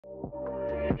Hey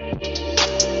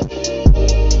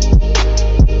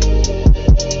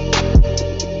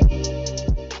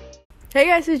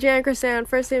guys, it's Jan Chrisann.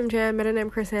 First name Jan, middle name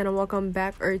Chrisann, and welcome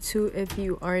back, or two if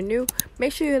you are new.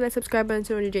 Make sure you hit that subscribe button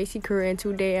to the JC crew. And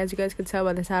today, as you guys can tell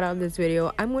by the title of this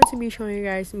video, I'm going to be showing you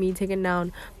guys me taking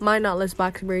down my knotless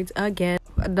box braids again.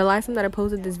 The last time that I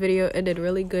posted this video, it did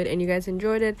really good and you guys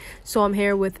enjoyed it, so I'm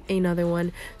here with another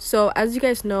one. So as you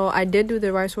guys know, I did do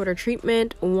the rice water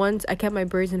treatment once. I kept my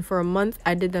braids in for a month.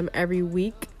 I did them every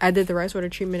week. I did the rice water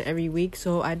treatment every week,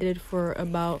 so I did it for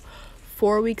about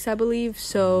 4 weeks, I believe.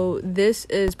 So this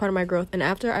is part of my growth, and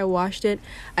after I washed it,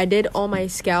 I did all my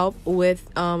scalp with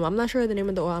I'm not sure the name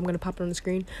of the oil. I'm gonna pop it on the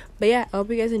screen, but yeah, I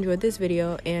hope you guys enjoyed this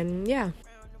video. And yeah,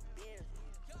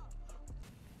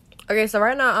 okay, so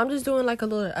right now I'm just doing like a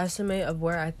little estimate of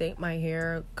where I think my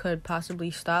hair could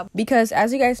possibly stop, because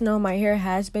as you guys know, my hair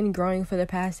has been growing for the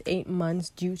past 8 months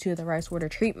due to the rice water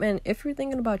treatment. If you're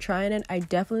thinking about trying it, I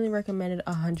definitely recommend it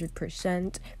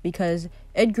 100%, because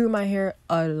it grew my hair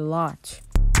a lot.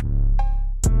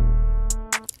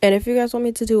 And if you guys want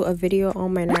me to do a video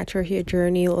on my natural hair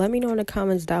journey, let me know in the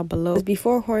comments down below.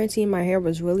 Before quarantine, my hair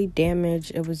was really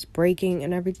damaged. It was breaking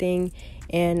and everything,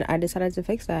 and I decided to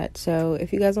fix that. So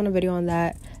if you guys want a video on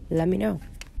that, let me know.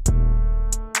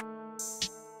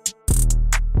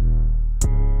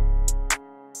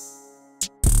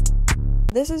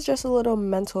 This is just a little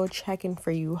mental check-in for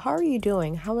you. How are you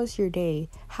doing? How was your day?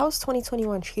 How's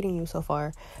 2021 treating you so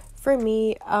far? For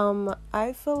me,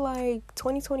 I feel like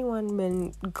 2021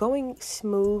 been going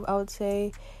smooth, I would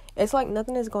say. It's like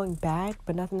nothing is going bad,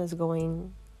 but nothing is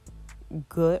going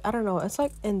good. I don't know. It's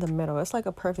like in the middle. It's like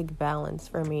a perfect balance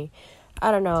for me.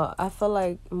 I don't know. I feel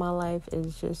like my life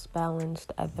is just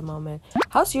balanced at the moment.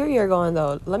 How's your year going,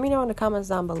 though? Let me know in the comments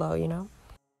down below, you know?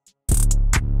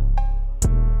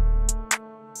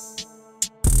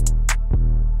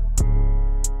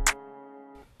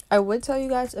 I would tell you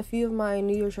guys a few of my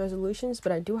New Year's resolutions,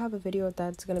 but I do have a video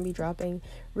that's going to be dropping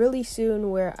really soon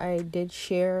where I did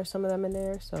share some of them in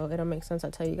there, so it'll make sense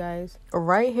I tell you guys.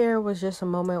 Right here was just a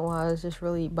moment where I was just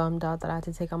really bummed out that I had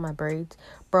to take out my braids.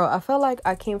 Bro, I felt like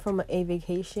I came from a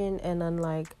vacation, and then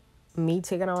like me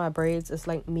taking out my braids, it's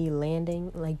like me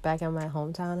landing like back in my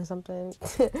hometown or something.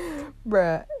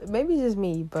 Bruh, maybe just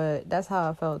me, but that's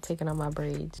how I felt taking out my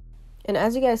braids. And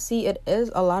as you guys see, it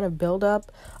is a lot of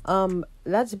buildup.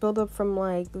 That's buildup from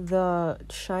like the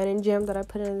shine and gem that I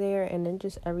put in there, and then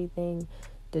just everything,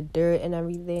 the dirt and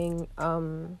everything.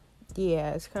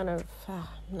 Yeah, it's kind of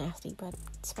nasty, but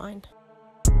it's fine.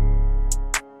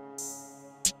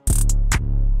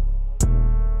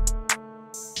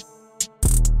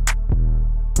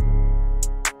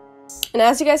 And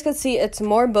as you guys can see, it's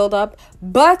more buildup.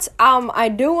 But I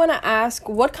do want to ask,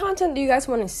 what content do you guys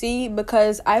want to see?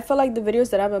 Because I feel like the videos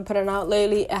that I've been putting out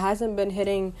lately, it hasn't been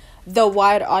hitting the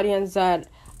wide audience that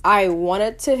I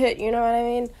wanted to hit, you know what I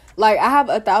mean? Like, I have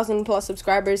 1,000+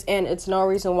 subscribers, and it's no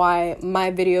reason why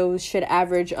my videos should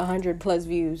average 100+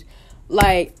 views.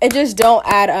 Like, it just don't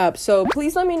add up. So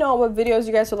please let me know what videos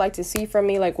you guys would like to see from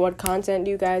me. Like, what content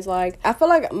do you guys like? I feel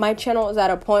like my channel is at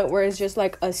a point where it's just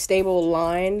like a stable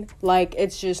line. Like,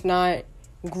 it's just not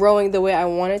growing the way I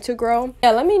want it to grow.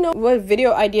 Yeah, let me know what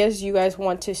video ideas you guys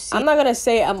want to see. I'm not gonna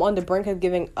say I'm on the brink of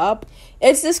giving up.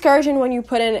 It's discouraging when you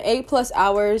put in 8+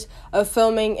 hours of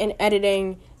filming and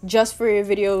editing just for your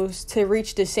videos to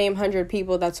reach the same 100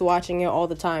 people that's watching it all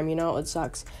the time, you know? It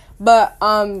sucks. But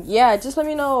yeah, just let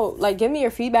me know, like, give me your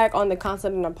feedback on the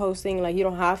content that I'm posting. Like, you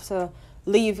don't have to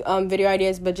leave video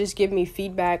ideas, but just give me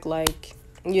feedback, like,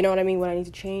 you know what I mean, what I need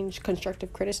to change,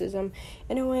 constructive criticism.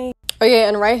 Anyway, okay,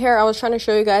 and right here I was trying to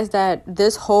show you guys that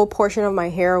this whole portion of my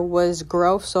hair was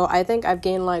growth. So I think I've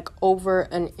gained like over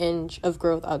an inch of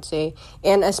growth, I'd say.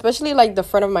 And especially like the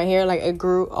front of my hair, like, it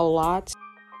grew a lot.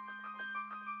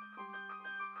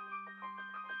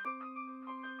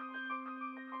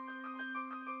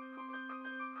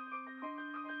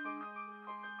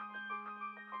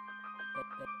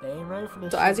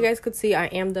 So as you guys could see, I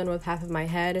am done with half of my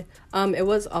head. It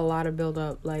was a lot of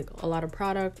buildup, like a lot of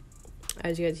product,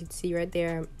 as you guys can see right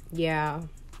there. Yeah,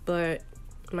 but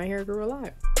my hair grew a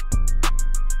lot.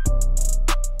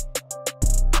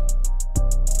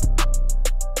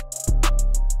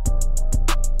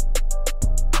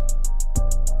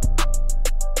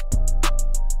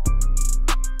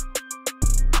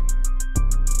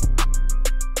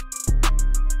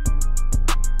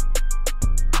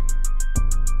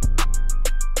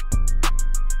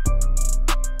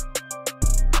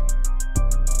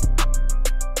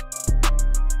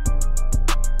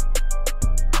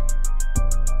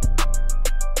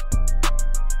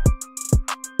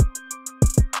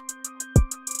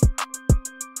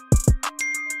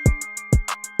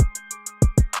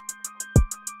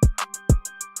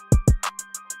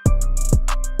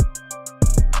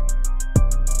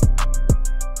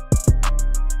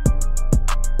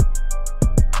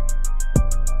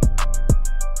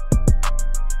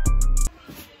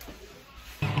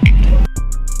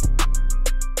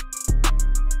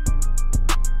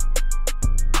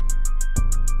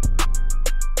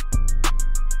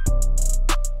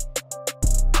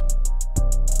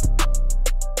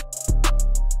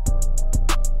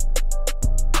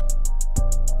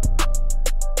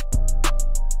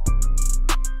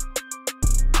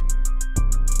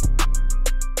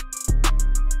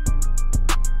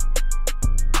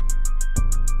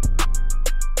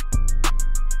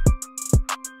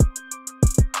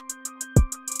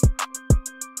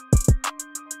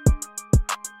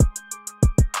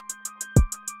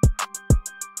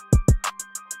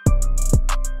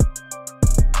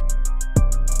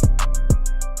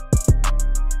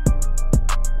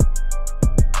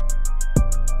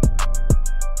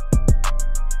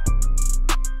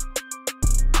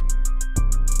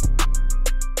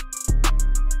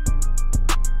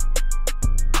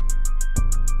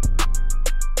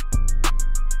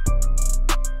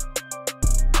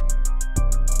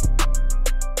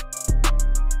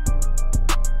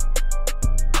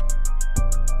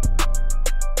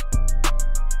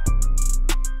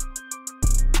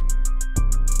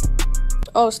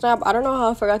 Oh snap, I don't know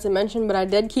how I forgot to mention, but I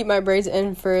did keep my braids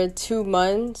in for 2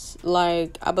 months,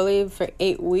 like I believe for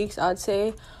 8 weeks, I'd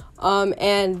say.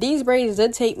 And these braids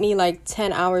did take me like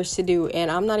 10 hours to do, and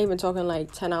I'm not even talking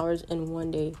like 10 hours in one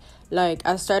day. Like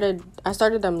I started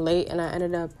them late, and I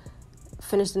ended up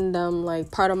finishing them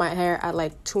like part of my hair at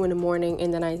like 2 in the morning,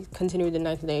 and then I continued the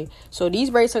next day. So these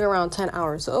braids took around 10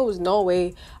 hours. So it was no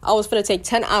way I was gonna take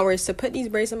 10 hours to put these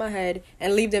braids in my head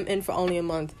and leave them in for only a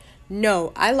month.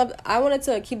 No, I wanted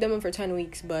to keep them in for 10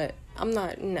 weeks, but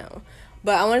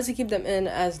but I wanted to keep them in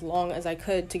as long as I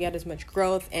could to get as much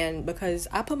growth, and because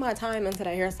I put my time into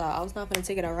that hairstyle, I was not gonna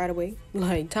take it out right away.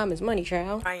 Like, time is money,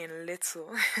 child. I am little.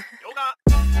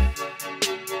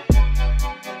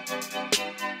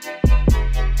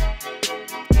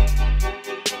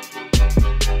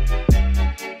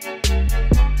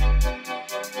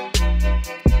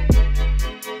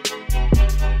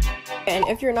 And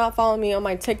if you're not following me on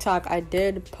my TikTok, I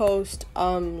did post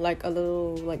like a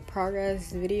little like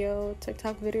progress video,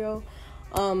 TikTok video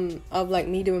of like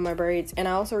me doing my braids, and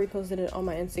I also reposted it on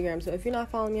my Instagram. So if you're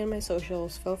not following me on my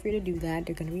socials, feel free to do that.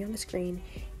 They're gonna be on the screen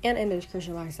and in the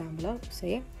description box down below. So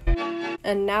yeah.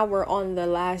 And now we're on the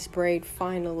last braid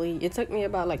finally. It took me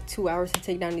about like 2 hours to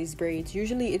take down these braids.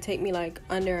 Usually it take me like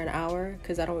under an hour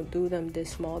because I don't do them this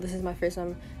small. This is my first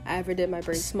time I ever did my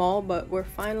braids small, but we're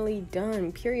finally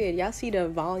done, period. Y'all see the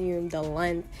volume, the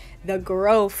length, the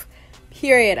growth,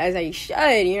 period, as I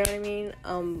should, you know what I mean?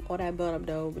 All that build up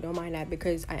though, but don't mind that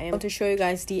because I am going to show you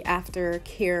guys the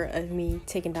aftercare of me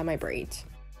taking down my braids.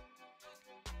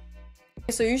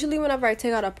 So usually whenever I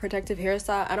take out a protective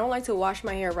hairstyle, I don't like to wash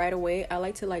my hair right away. I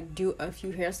like to like do a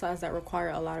few hairstyles that require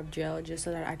a lot of gel just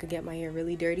so that I could get my hair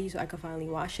really dirty so I could finally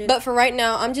wash it. But for right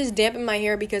now, I'm just damping my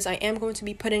hair because I am going to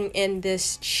be putting in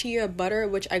this shea butter,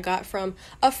 which I got from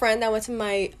a friend that went to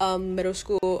my middle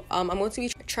school. I'm going to be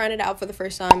trying it out for the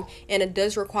first time, and it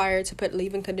does require to put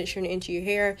leave-in conditioner into your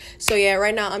hair. So yeah,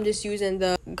 right now I'm just using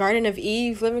the Garden of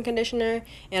Eve leave-in conditioner,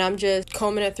 and I'm just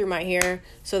combing it through my hair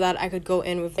so that I could go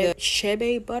in with the shea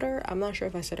butter. I'm not sure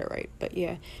if I said it right, but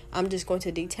yeah, I'm just going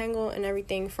to detangle and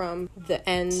everything from the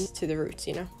ends to the roots,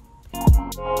 you know.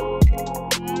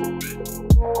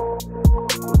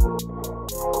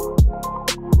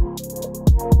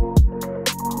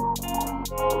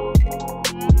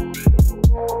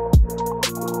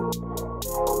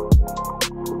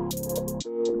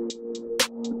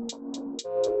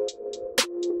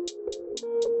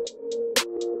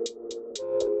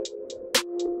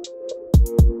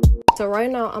 So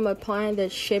right now I'm applying the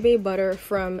shea butter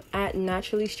from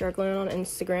 @naturallystruggling on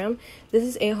Instagram. This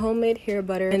is a homemade hair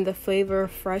butter in the flavor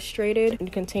Frustrated.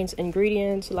 It contains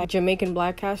ingredients like Jamaican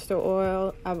black castor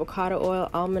oil, avocado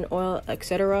oil, almond oil,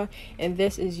 etc. And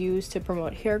this is used to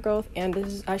promote hair growth. And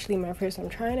this is actually my first time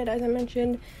trying it, as I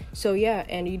mentioned. So yeah,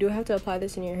 and you do have to apply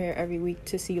this in your hair every week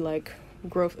to see like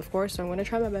growth, of course. So I'm going to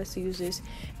try my best to use this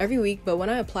every week. But when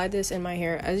I applied this in my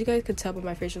hair, as you guys could tell by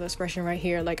my facial expression right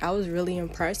here, like I was really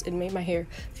impressed. It made my hair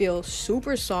feel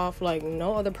super soft, like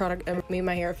no other product ever made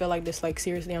my hair feel like this. Like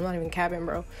seriously, I'm not even capping,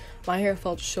 bro. My hair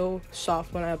felt so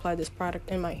soft when I applied this product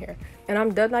in my hair. And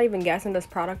I'm dead not even gassing this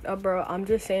product up, bro. I'm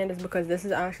just saying this because this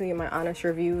is actually my honest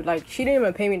review. Like, she didn't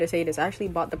even pay me to say this. I actually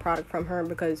bought the product from her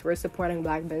because we're supporting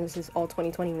black businesses all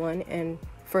 2021 and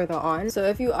further on. So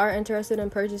if you are interested in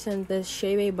purchasing this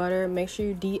shea butter, make sure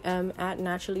you DM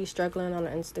 @naturallystruggling on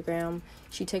Instagram.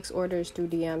 She takes orders through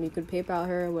DM. You could PayPal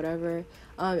her, whatever.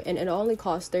 And it only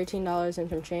costs $13 and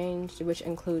some change, which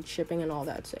includes shipping and all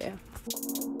that. So yeah.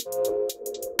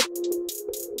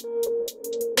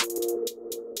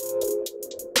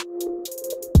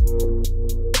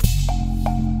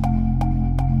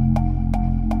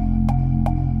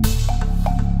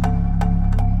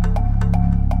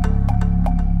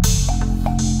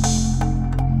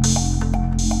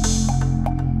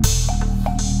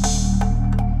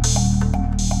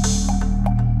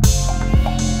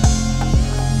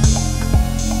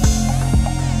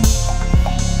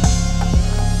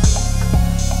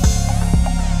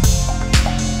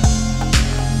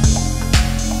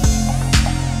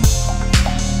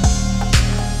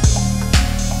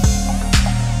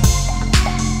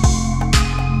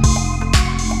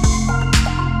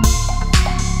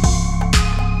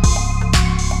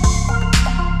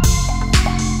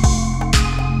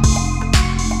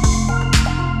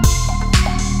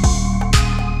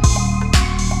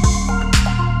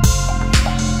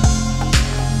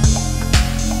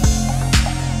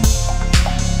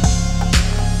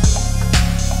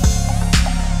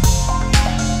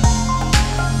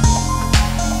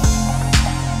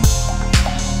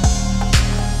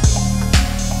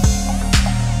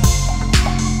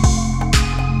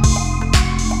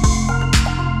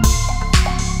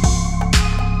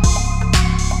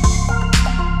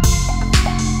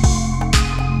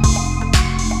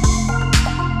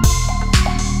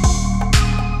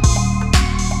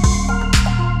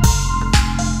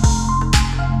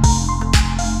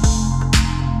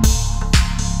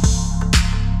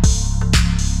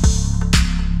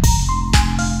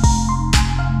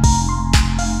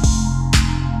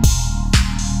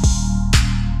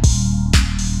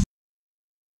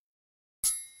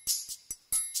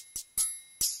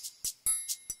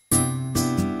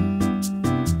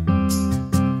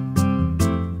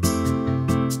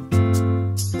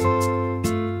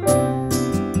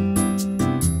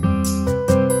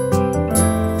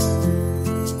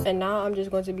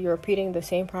 going to be repeating the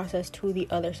same process to the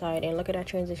other side. And look at that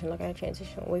transition. Look at that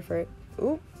transition. Wait for it.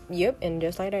 Oop. Yep. And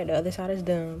just like that, the other side is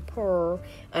done. Purr.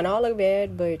 And all look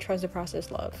bad, but trust the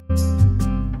process, love.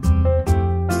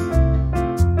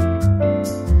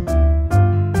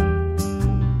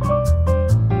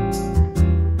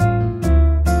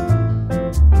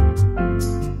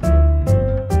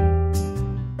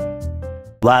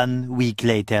 One week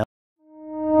later.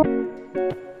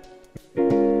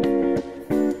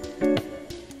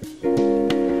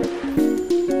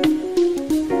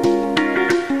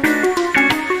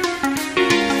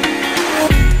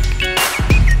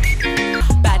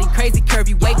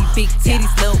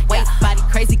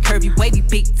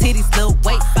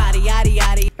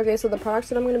 Okay, so the products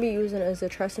that I'm going to be using is the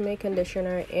Tresemme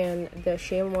conditioner and the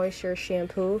Shea Moisture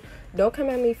shampoo. Don't come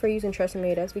at me for using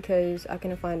Tresemme. That's because I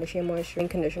couldn't find the Shea Moisture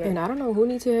conditioner. And I don't know who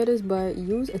needs to hear this, but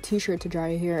use a t-shirt to dry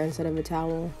your hair instead of a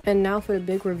towel. And now for the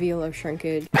big reveal of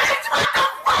shrinkage.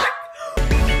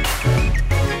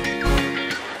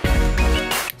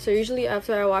 So usually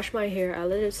after I wash my hair, I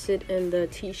let it sit in the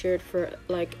t-shirt for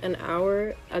like an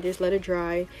hour. I just let it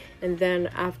dry, and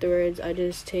then afterwards I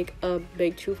just take a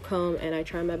big tooth comb and I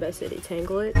try my best to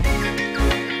detangle it.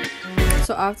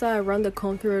 So after I run the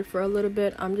comb through it for a little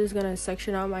bit, I'm just gonna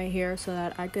section out my hair so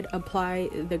that I could apply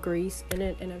the grease in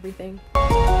it and everything.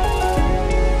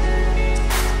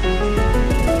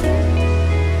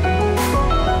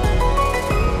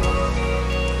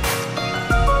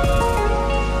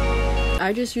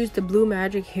 I just used the Blue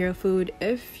Magic hair food.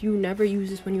 If you never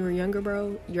used this when you were younger,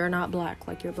 bro, you're not black.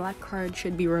 Like, your black card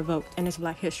should be revoked, and it's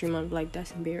Black History Month. Like,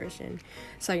 that's embarrassing.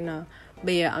 It's like, nah.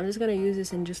 But yeah, I'm just gonna use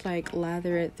this and just like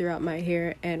lather it throughout my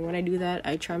hair. And when I do that,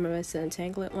 I try my best to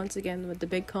untangle it once again with the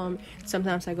big comb.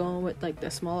 Sometimes I go in with like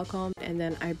the smaller comb, and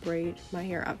then I braid my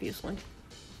hair, obviously.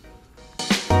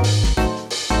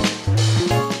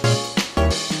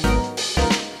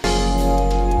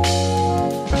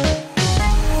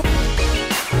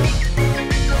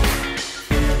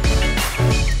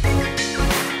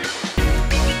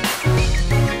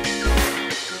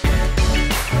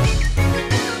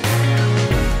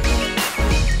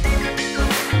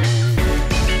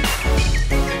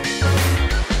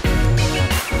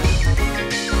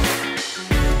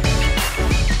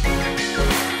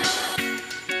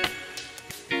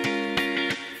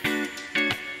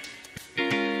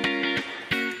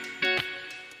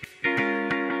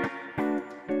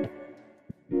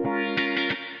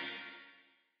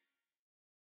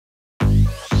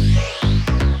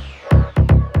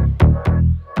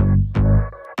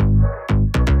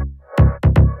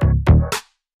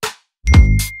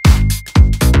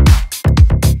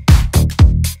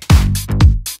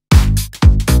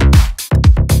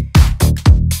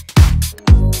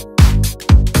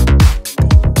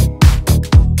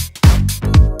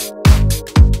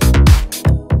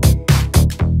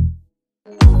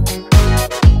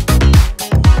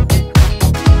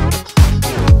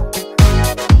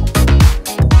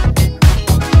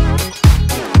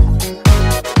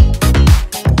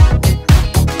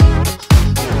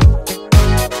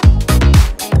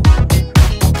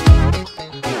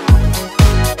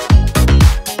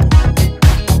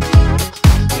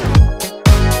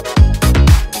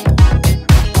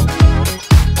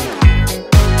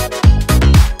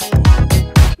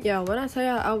 Yeah, when I tell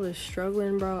y'all I was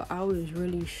struggling, bro, I was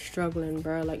really struggling,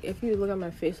 bro. Like, if you look at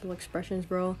my facial expressions,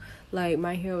 bro, like,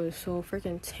 my hair was so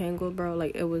freaking tangled, bro.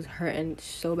 Like, it was hurting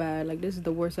so bad. Like, this is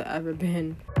the worst I've ever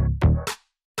been.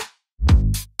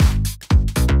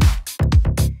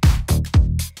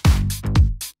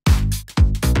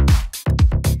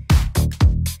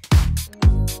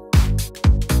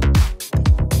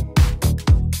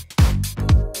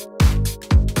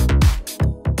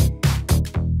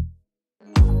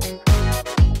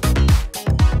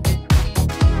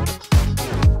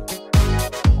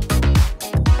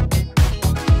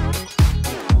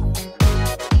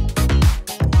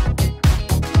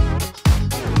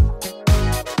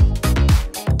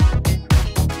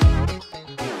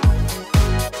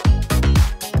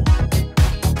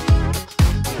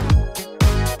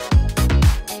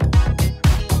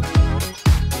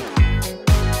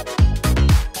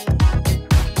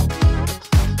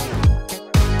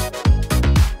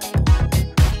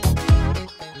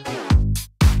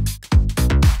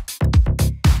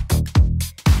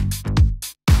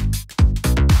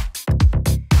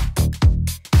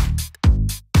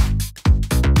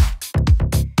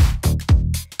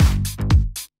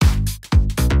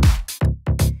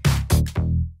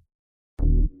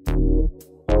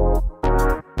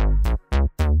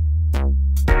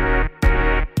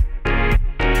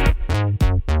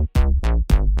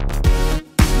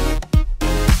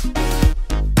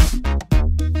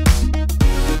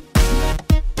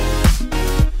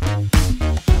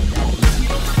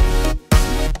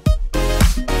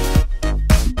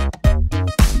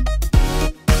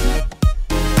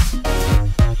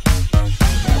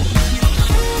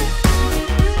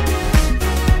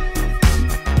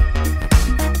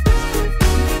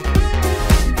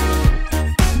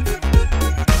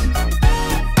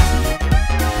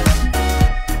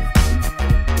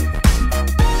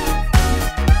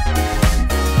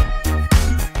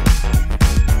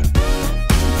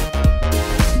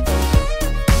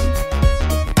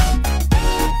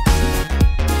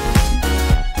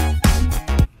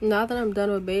 now that I'm done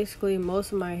with basically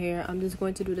most of my hair, I'm just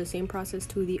going to do the same process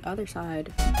to the other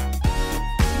side.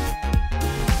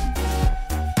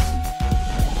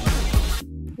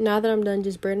 Now that I'm done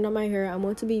just braiding up my hair, I'm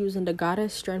going to be using the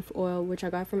Goddess Strength Oil, which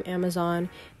I got from Amazon,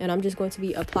 and I'm just going to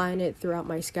be applying it throughout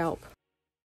my scalp.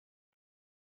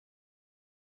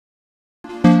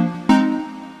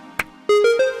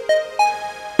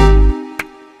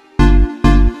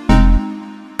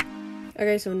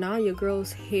 Okay, so now your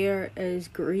girl's hair is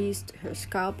greased, her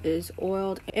scalp is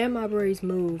oiled, and my braids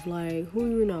move. Like, who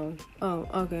you know? Oh,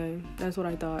 okay, that's what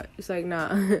I thought. It's like,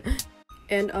 nah.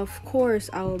 And of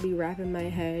course, I will be wrapping my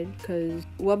head, because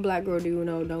what black girl do you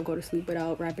know don't go to sleep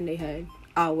without wrapping their head?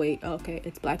 Oh, wait, okay,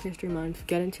 it's Black History Month.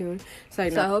 Get in tune. So I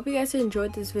hope you guys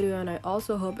enjoyed this video, and I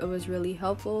also hope it was really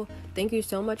helpful. Thank you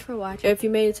so much for watching. If you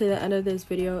made it to the end of this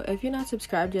video, if you're not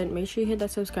subscribed yet, make sure you hit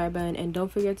that subscribe button, and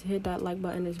don't forget to hit that like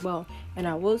button as well. And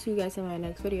I will see you guys in my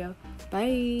next video.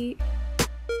 Bye!